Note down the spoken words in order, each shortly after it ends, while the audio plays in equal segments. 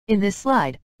In this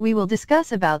slide, we will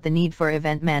discuss about the need for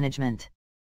event management.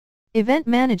 Event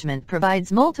management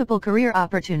provides multiple career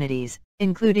opportunities,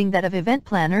 including that of event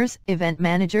planners, event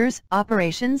managers,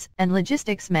 operations and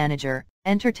logistics manager,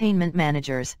 entertainment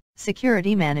managers,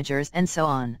 security managers, and so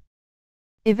on.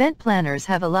 Event planners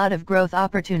have a lot of growth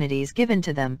opportunities given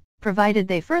to them, provided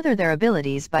they further their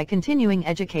abilities by continuing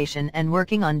education and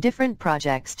working on different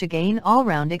projects to gain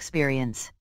all-round experience.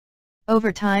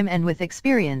 Over time and with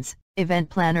experience, event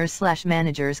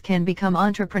planners/managers can become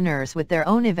entrepreneurs with their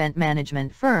own event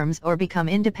management firms or become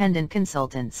independent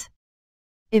consultants.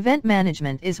 Event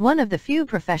management is one of the few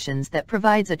professions that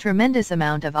provides a tremendous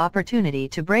amount of opportunity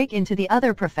to break into the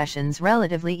other professions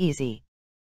relatively easy.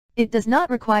 It does not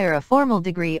require a formal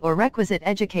degree or requisite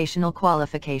educational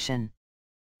qualification.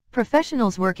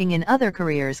 Professionals working in other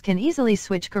careers can easily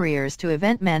switch careers to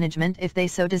event management if they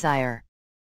so desire.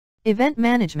 Event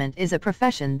management is a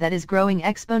profession that is growing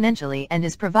exponentially and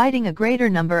is providing a greater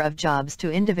number of jobs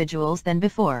to individuals than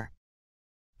before.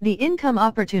 The income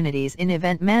opportunities in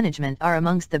event management are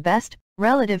amongst the best,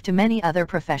 relative to many other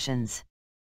professions.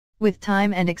 With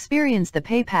time and experience, the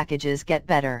pay packages get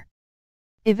better.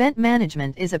 Event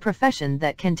management is a profession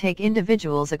that can take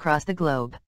individuals across the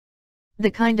globe. The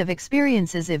kind of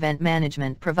experiences event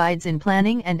management provides in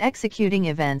planning and executing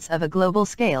events of a global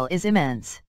scale is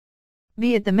immense.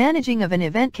 Be it the managing of an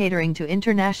event catering to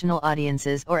international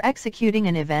audiences or executing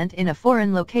an event in a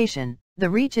foreign location, the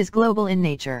reach is global in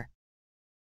nature.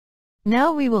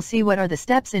 Now we will see what are the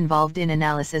steps involved in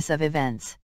analysis of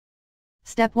events.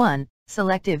 Step 1.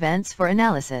 Select events for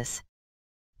analysis.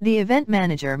 The event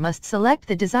manager must select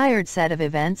the desired set of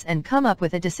events and come up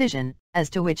with a decision as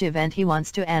to which event he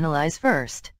wants to analyze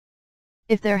first.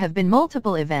 If there have been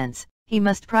multiple events, he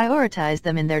must prioritize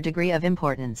them in their degree of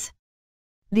importance.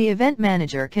 The event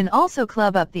manager can also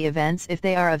club up the events if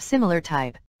they are of similar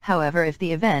type. However, if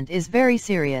the event is very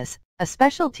serious, a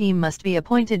special team must be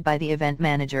appointed by the event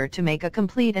manager to make a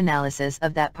complete analysis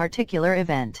of that particular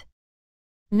event.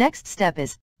 Next step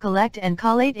is collect and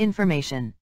collate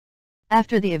information.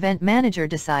 After the event manager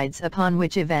decides upon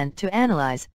which event to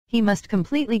analyze, he must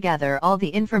completely gather all the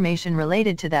information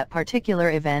related to that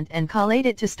particular event and collate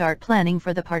it to start planning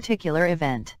for the particular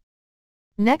event.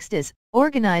 Next is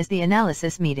organize the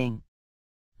analysis meeting.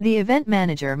 The event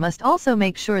manager must also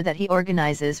make sure that he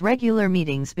organizes regular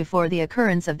meetings before the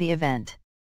occurrence of the event.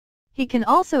 He can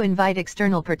also invite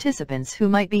external participants who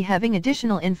might be having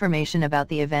additional information about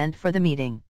the event for the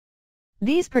meeting.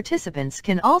 These participants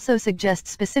can also suggest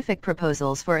specific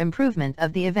proposals for improvement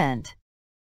of the event.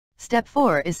 Step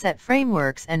 4 is set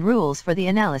frameworks and rules for the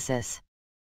analysis.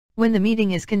 When the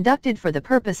meeting is conducted for the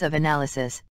purpose of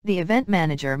analysis, the event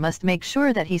manager must make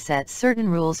sure that he sets certain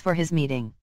rules for his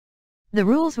meeting. The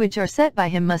rules which are set by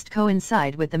him must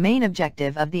coincide with the main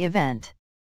objective of the event.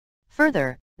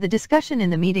 Further, the discussion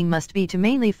in the meeting must be to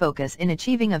mainly focus in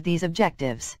achieving of these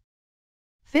objectives.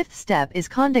 Fifth step is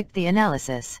conduct the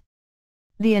analysis.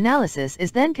 The analysis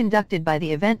is then conducted by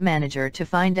the event manager to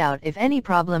find out if any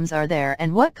problems are there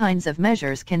and what kinds of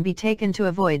measures can be taken to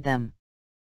avoid them.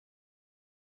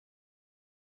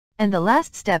 And the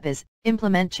last step is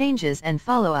implement changes and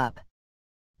follow up.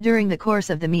 During the course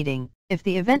of the meeting, if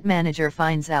the event manager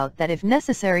finds out that if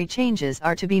necessary changes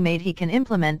are to be made, he can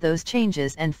implement those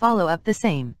changes and follow up the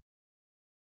same.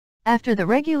 After the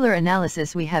regular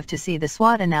analysis, we have to see the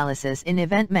SWOT analysis in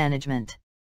event management.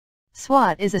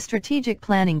 SWOT is a strategic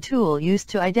planning tool used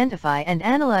to identify and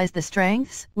analyze the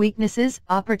strengths, weaknesses,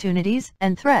 opportunities,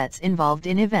 and threats involved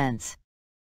in events.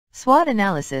 SWOT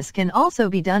analysis can also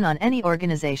be done on any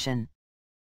organization.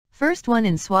 First one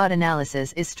in SWOT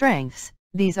analysis is strengths.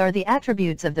 These are the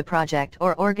attributes of the project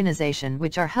or organization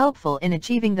which are helpful in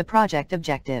achieving the project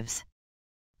objectives.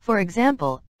 For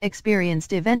example,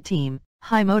 experienced event team,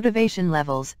 high motivation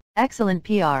levels, excellent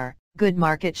PR, good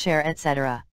market share,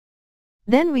 etc.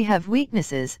 Then we have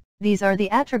weaknesses. These are the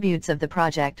attributes of the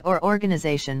project or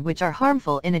organization which are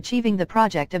harmful in achieving the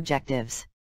project objectives.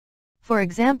 For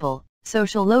example,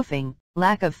 social loafing,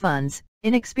 lack of funds,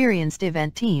 inexperienced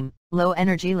event team, low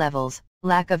energy levels,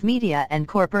 lack of media and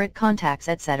corporate contacts,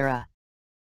 etc.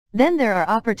 Then there are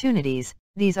opportunities.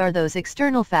 These are those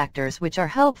external factors which are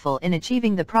helpful in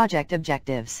achieving the project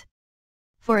objectives.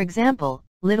 For example,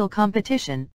 little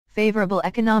competition, favorable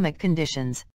economic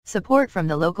conditions, support from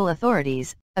the local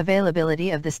authorities,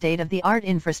 availability of the state-of-the-art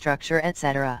infrastructure,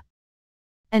 etc.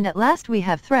 And at last we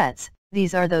have threats.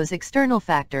 These are those external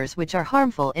factors which are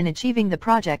harmful in achieving the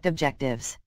project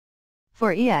objectives.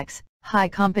 For EX, high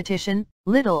competition,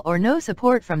 little or no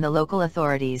support from the local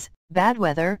authorities, bad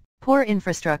weather, poor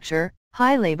infrastructure,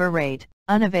 high labor rate,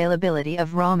 unavailability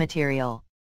of raw material.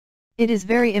 It is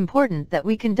very important that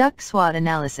we conduct SWOT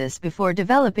analysis before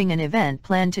developing an event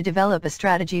plan to develop a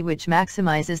strategy which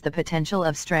maximizes the potential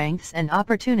of strengths and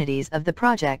opportunities of the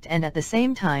project and at the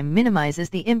same time minimizes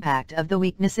the impact of the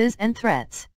weaknesses and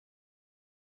threats.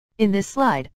 In this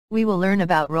slide, we will learn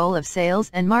about role of sales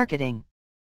and marketing.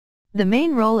 The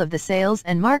main role of the sales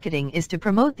and marketing is to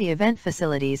promote the event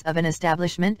facilities of an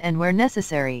establishment and where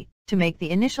necessary, to make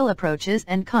the initial approaches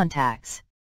and contacts.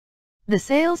 The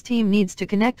sales team needs to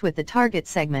connect with the target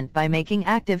segment by making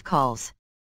active calls.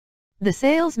 The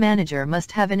sales manager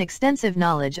must have an extensive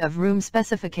knowledge of room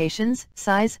specifications,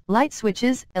 size, light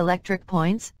switches, electric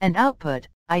points and output,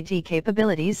 IT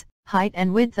capabilities, height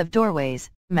and width of doorways,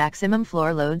 maximum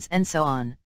floor loads and so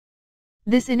on.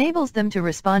 This enables them to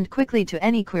respond quickly to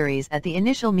any queries at the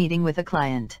initial meeting with a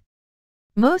client.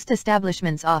 Most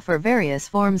establishments offer various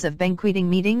forms of banqueting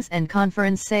meetings and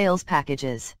conference sales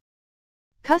packages.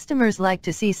 Customers like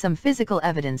to see some physical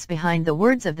evidence behind the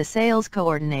words of the sales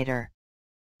coordinator.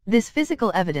 This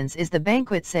physical evidence is the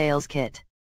banquet sales kit.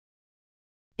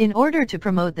 In order to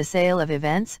promote the sale of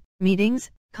events,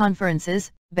 meetings,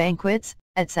 conferences, banquets,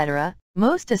 etc.,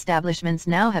 most establishments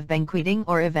now have banqueting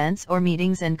or events or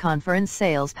meetings and conference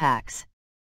sales packs.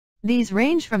 These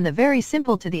range from the very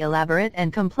simple to the elaborate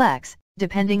and complex,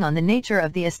 depending on the nature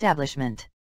of the establishment.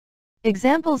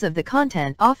 Examples of the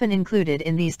content often included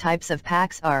in these types of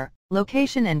packs are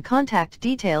location and contact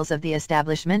details of the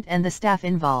establishment and the staff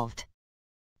involved.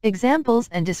 Examples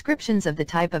and descriptions of the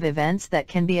type of events that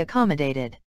can be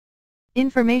accommodated.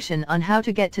 Information on how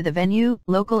to get to the venue,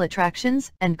 local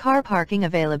attractions, and car parking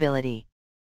availability.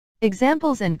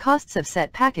 Examples and costs of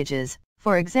set packages,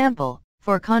 for example,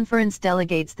 for conference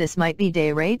delegates this might be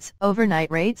day rates, overnight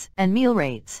rates, and meal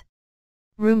rates.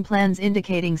 Room plans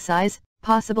indicating size,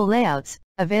 possible layouts,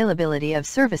 availability of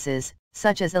services,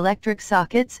 such as electric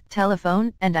sockets,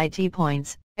 telephone and IT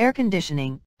points, air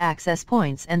conditioning, access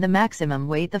points and the maximum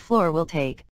weight the floor will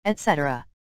take, etc.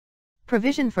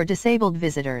 Provision for disabled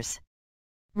visitors.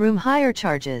 Room hire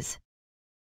charges.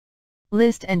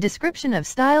 List and description of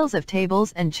styles of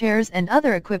tables and chairs and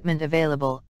other equipment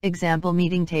available, example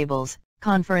meeting tables,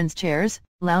 conference chairs,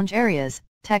 lounge areas,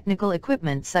 technical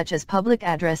equipment such as public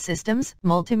address systems,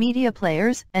 multimedia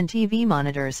players and TV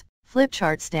monitors, flip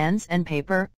chart stands and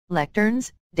paper,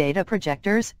 lecterns, data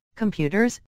projectors,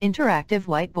 computers, interactive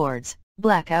whiteboards,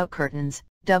 blackout curtains,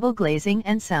 double glazing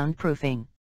and soundproofing.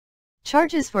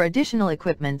 Charges for additional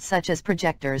equipment such as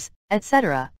projectors,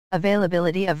 etc.,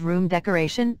 availability of room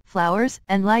decoration, flowers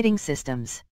and lighting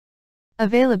systems.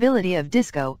 Availability of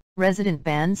disco, resident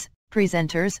bands,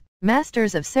 presenters,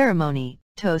 masters of ceremony,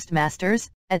 toastmasters,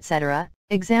 etc.,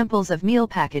 examples of meal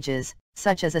packages,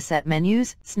 such as set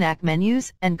menus, snack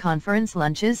menus, and conference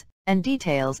lunches, and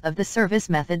details of the service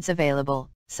methods available,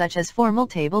 such as formal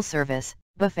table service,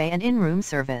 buffet and in-room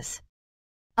service.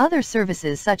 Other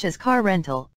services such as car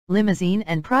rental, limousine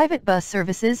and private bus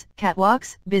services,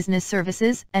 catwalks, business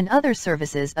services, and other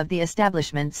services of the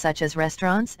establishment such as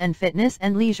restaurants and fitness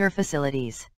and leisure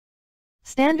facilities.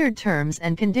 Standard terms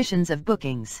and conditions of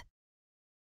bookings.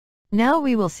 Now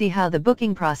we will see how the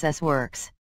booking process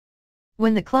works.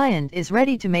 When the client is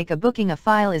ready to make a booking, a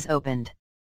file is opened.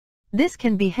 This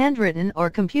can be handwritten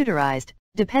or computerized,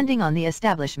 depending on the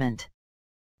establishment.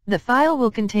 The file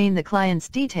will contain the client's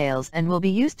details and will be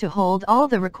used to hold all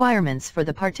the requirements for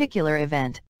the particular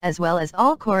event, as well as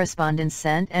all correspondence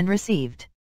sent and received.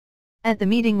 At the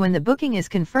meeting when the booking is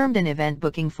confirmed, an event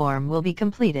booking form will be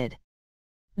completed.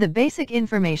 The basic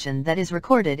information that is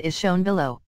recorded is shown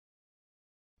below.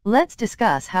 Let's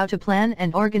discuss how to plan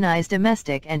and organize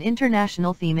domestic and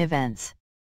international theme events.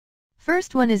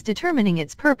 First one is determining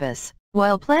its purpose.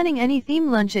 While planning any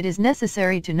theme lunch, it is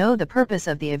necessary to know the purpose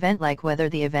of the event, like whether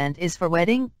the event is for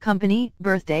wedding, company,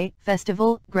 birthday,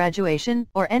 festival, graduation,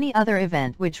 or any other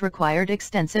event which required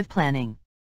extensive planning.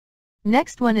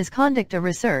 Next one is conduct a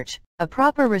research. A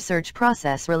proper research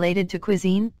process related to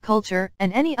cuisine, culture,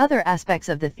 and any other aspects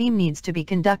of the theme needs to be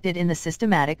conducted in the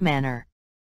systematic manner.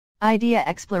 Idea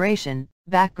exploration,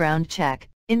 background check,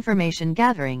 information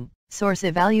gathering, source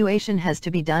evaluation has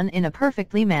to be done in a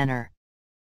perfectly manner.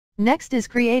 Next is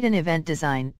create an event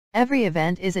design. Every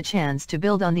event is a chance to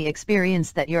build on the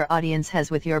experience that your audience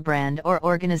has with your brand or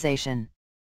organization.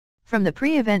 From the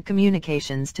pre-event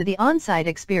communications to the on-site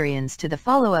experience to the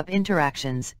follow-up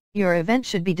interactions, your event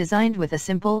should be designed with a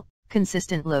simple,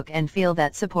 consistent look and feel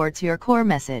that supports your core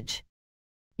message.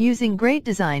 Using great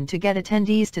design to get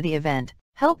attendees to the event,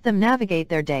 help them navigate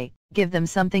their day, give them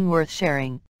something worth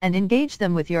sharing, and engage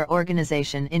them with your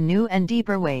organization in new and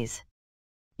deeper ways.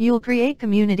 You'll create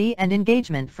community and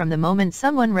engagement from the moment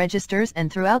someone registers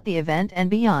and throughout the event and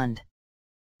beyond.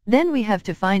 Then we have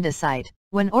to find a site.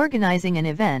 When organizing an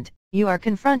event, you are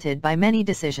confronted by many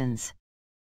decisions.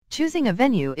 Choosing a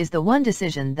venue is the one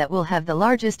decision that will have the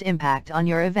largest impact on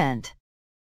your event.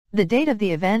 The date of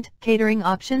the event, catering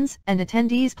options, and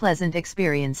attendees' pleasant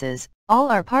experiences, all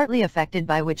are partly affected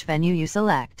by which venue you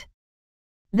select.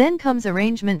 Then comes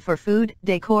arrangement for food,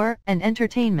 decor, and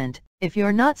entertainment. If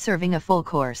you're not serving a full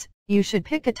course, you should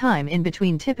pick a time in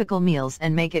between typical meals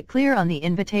and make it clear on the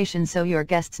invitation so your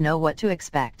guests know what to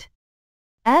expect.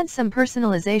 Add some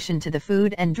personalization to the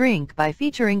food and drink by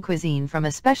featuring cuisine from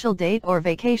a special date or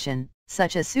vacation,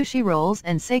 such as sushi rolls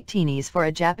and sekinis for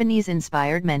a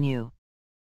Japanese-inspired menu.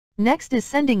 Next is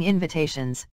sending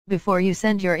invitations. Before you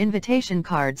send your invitation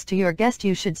cards to your guest,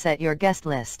 you should set your guest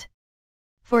list.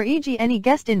 For e.g., any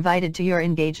guest invited to your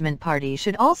engagement party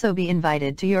should also be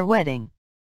invited to your wedding.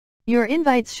 Your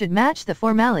invites should match the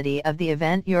formality of the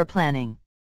event you're planning.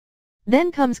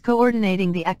 Then comes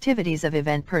coordinating the activities of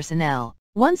event personnel.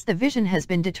 Once the vision has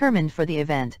been determined for the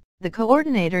event, the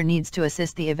coordinator needs to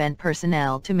assist the event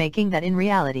personnel to making that in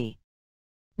reality.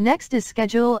 Next is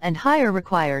schedule and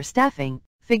require staffing.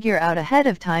 Figure out ahead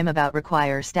of time about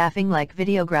require staffing like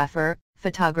videographer,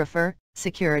 photographer,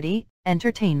 security,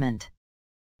 entertainment.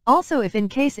 Also, if in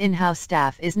case in-house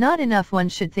staff is not enough, one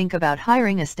should think about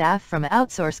hiring a staff from an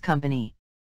outsource company.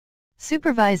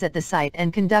 Supervise at the site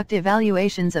and conduct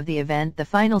evaluations of the event. The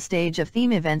final stage of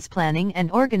theme events planning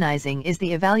and organizing is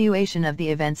the evaluation of the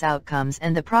event's outcomes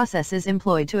and the processes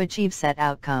employed to achieve set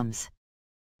outcomes.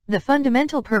 The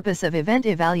fundamental purpose of event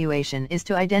evaluation is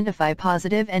to identify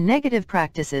positive and negative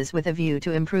practices with a view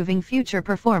to improving future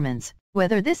performance,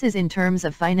 whether this is in terms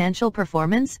of financial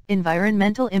performance,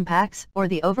 environmental impacts, or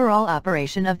the overall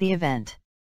operation of the event.